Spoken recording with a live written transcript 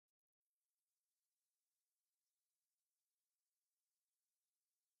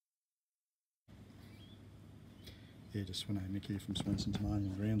Yeah, just Sveno Mick here from Svenson's Mowing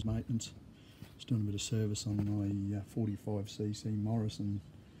and Grounds Maintenance. Just doing a bit of service on my 45cc Morrison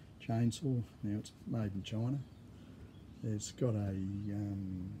chainsaw. Now it's made in China. It's got a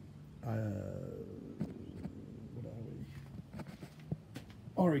what are we?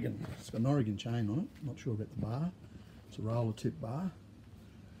 Oregon. It's got an Oregon chain on it. Not sure about the bar. It's a roller tip bar.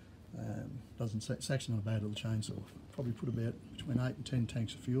 It's actually not a bad little chainsaw. Probably put about between 8 and 10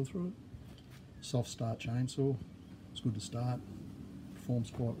 tanks of fuel through it. Soft start chainsaw. It's good to start. Performs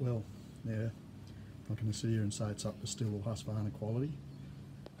quite well. Now, I'm not going to sit here and say it's up to Stihl or Husqvarna quality,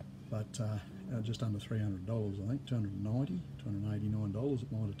 but just under $300, I think, $290, $289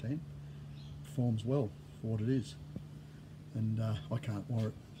 at 9 to 10. Performs well for what it is, and I can't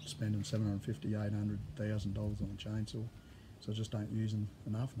warrant spending $750, $800, $1,000 on a chainsaw, so I just don't use them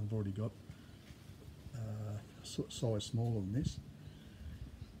enough, and I've already got a size smaller than this,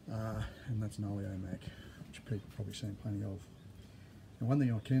 and that's an Oleomac, which people probably seen plenty of. And one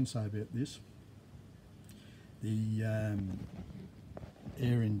thing I can say about this, the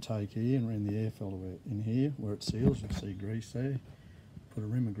air intake here and around the air filter in here where it seals, you'll see grease there. Put a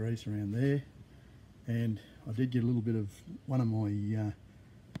rim of grease around there, and I did get a little bit of one of my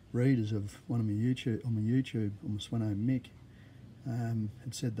readers of one of my YouTube on my Sveno Mick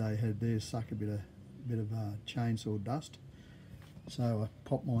had said they had theirs suck a bit of chainsaw dust. So I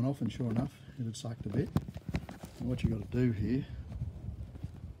popped mine off, and sure enough, it had sucked a bit. And what you got to do here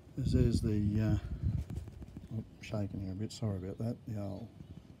is there's the oh, shaking here a bit. Sorry about that.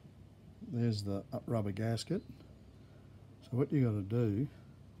 There's the rubber gasket. So what you got to do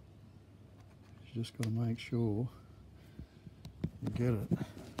is you just got to make sure you get it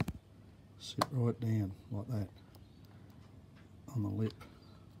sit right down like that on the lip,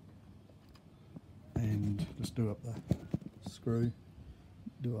 and just do up the screw,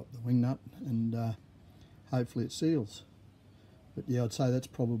 do up the wing nut, and hopefully it seals. But yeah, I'd say that's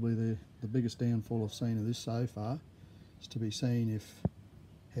probably the biggest downfall I've seen of this so far, is to be seen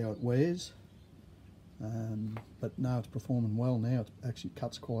how it wears. But no, it's performing well now. It actually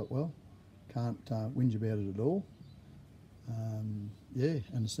cuts quite well. Can't whinge about it at all. Yeah,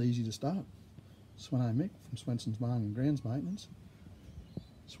 and it's easy to start. Sveno Mick from Svenson's Mowing and Grounds Maintenance.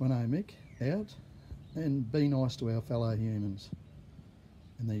 Sveno Mick out, and be nice to our fellow humans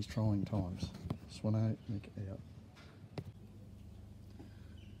in these trying times. Sveno Mick out.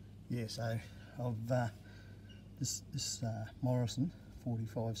 Yeah, so I've this Morrison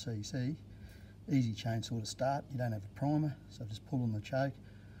 45cc, easy chainsaw to start. You don't have a primer, so just pull on the choke.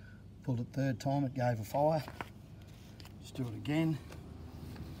 Pulled it third time, it gave a fire. Just do it again.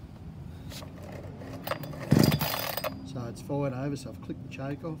 So it's fired over, so I've clicked the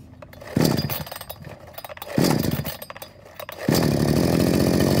choke off.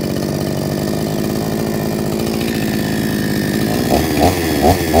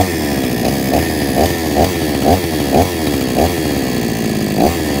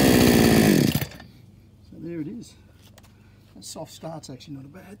 So there it is. A soft start's actually not a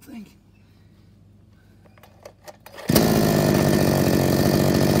bad thing.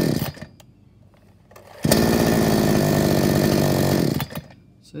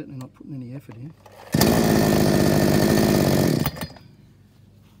 Certainly not putting any effort in.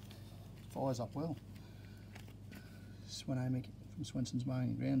 Fires up well. Sveno Mick from Svenson's Mowing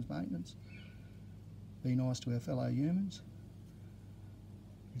and Grounds Maintenance. Be nice to our fellow humans,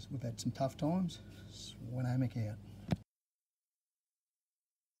 because we've had some tough times. Sveno Mick out.